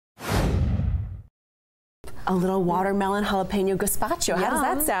a little watermelon jalapeno gazpacho. How does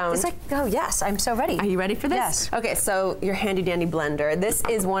that sound? It's like, oh yes, I'm so ready. Are you ready for this? Yes. Okay, so your handy dandy blender. This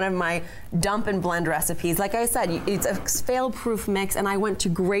is one of my dump and blend recipes. Like I said, it's a fail-proof mix, and I went to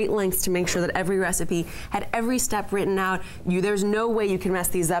great lengths to make sure that every recipe had every step written out. There's no way you can mess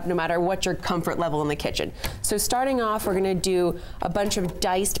these up, no matter what your comfort level in the kitchen. So starting off, we're gonna do a bunch of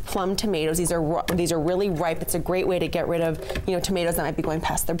diced plum tomatoes. These are really ripe. It's a great way to get rid of tomatoes that might be going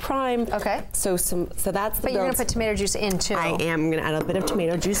past their prime. Okay. So that's the. But you're gonna put tomato juice in too. I am gonna add a bit of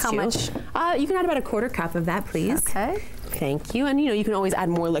tomato juice too. How much? You can add about a 1/4 cup of that, please. Okay. Thank you. And you can always add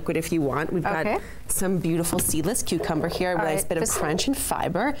more liquid if you want. We've got some beautiful seedless cucumber here, with a nice bit of crunch and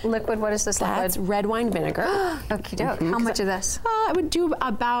fiber. Liquid, what is this liquid? That's red wine vinegar. Okie doke. How much of this? I would do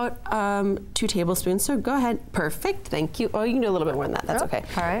about 2 tablespoons. So go ahead. Perfect. Thank you. Oh, you can do a little bit more than that. That's okay.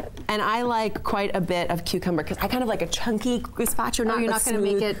 All right. And I like quite a bit of cucumber because I kind of like a chunky gazpacho. You're not going to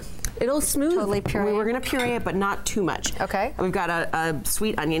make it. It'll smooth. Totally puree. We're going to puree it, but not too much. Okay. We've got a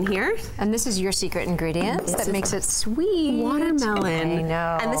sweet onion here. And this is your secret ingredient that makes it sweet. Watermelon. I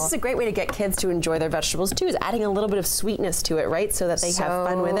know. And this is a great way to get kids to enjoy their vegetables too, is adding a little bit of sweetness to it, right? So that they have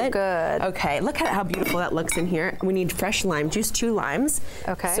fun with it. Good. Okay, look at how beautiful that looks in here. We need fresh lime juice, 2 limes.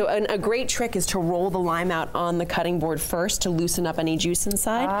 Okay. So a great trick is to roll the lime out on the cutting board first to loosen up any juice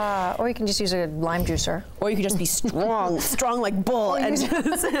inside. Or you can just use a lime juicer. Or you can just be strong, strong like bull, and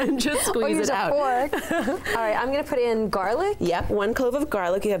just squeeze it out. All right, I'm going to put in garlic. Yep, 1 clove of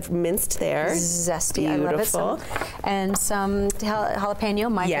garlic you have minced there. Zesty, beautiful. I love it. And some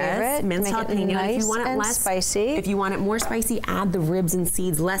jalapeno, my favorite. Minced jalapeno. Nice, if you want it less spicy. If you want it more spicy, add the ribs and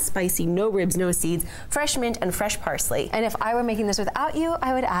seeds. Less spicy, no ribs, no seeds. Fresh mint and fresh parsley. And if I were making this without you,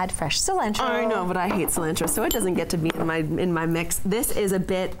 I would add fresh cilantro. I know, but I hate cilantro, so it doesn't get to be in my mix. This is a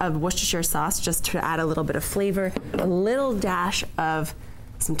bit of Worcestershire sauce just to add a little bit of flavor. A little dash of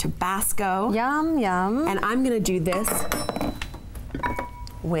some Tabasco. Yum, yum. And I'm gonna do this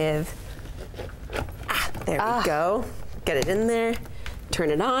with, there we go. Get it in there, turn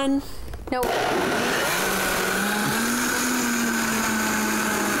it on. Nope.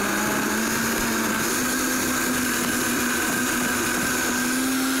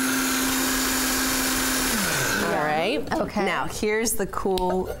 Okay. Now, here's the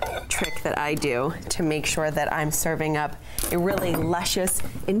cool trick that I do to make sure that I'm serving up a really luscious,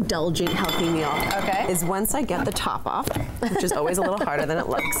 indulgent, healthy meal. Okay. Is once I get the top off, which is always a little harder than it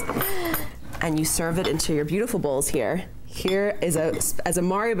looks, and you serve it into your beautiful bowls here. Here is a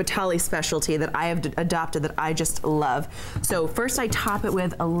Mario Batali specialty that I have adopted that I just love. So first I top it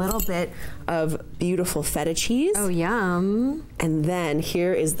with a little bit of beautiful feta cheese. Oh, yum. And then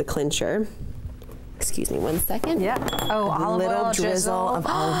here is the clincher. Excuse me 1 second. Yeah. Oh, olive oil drizzle of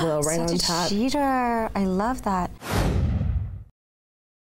olive oil right on top. Such a cheater. I love that.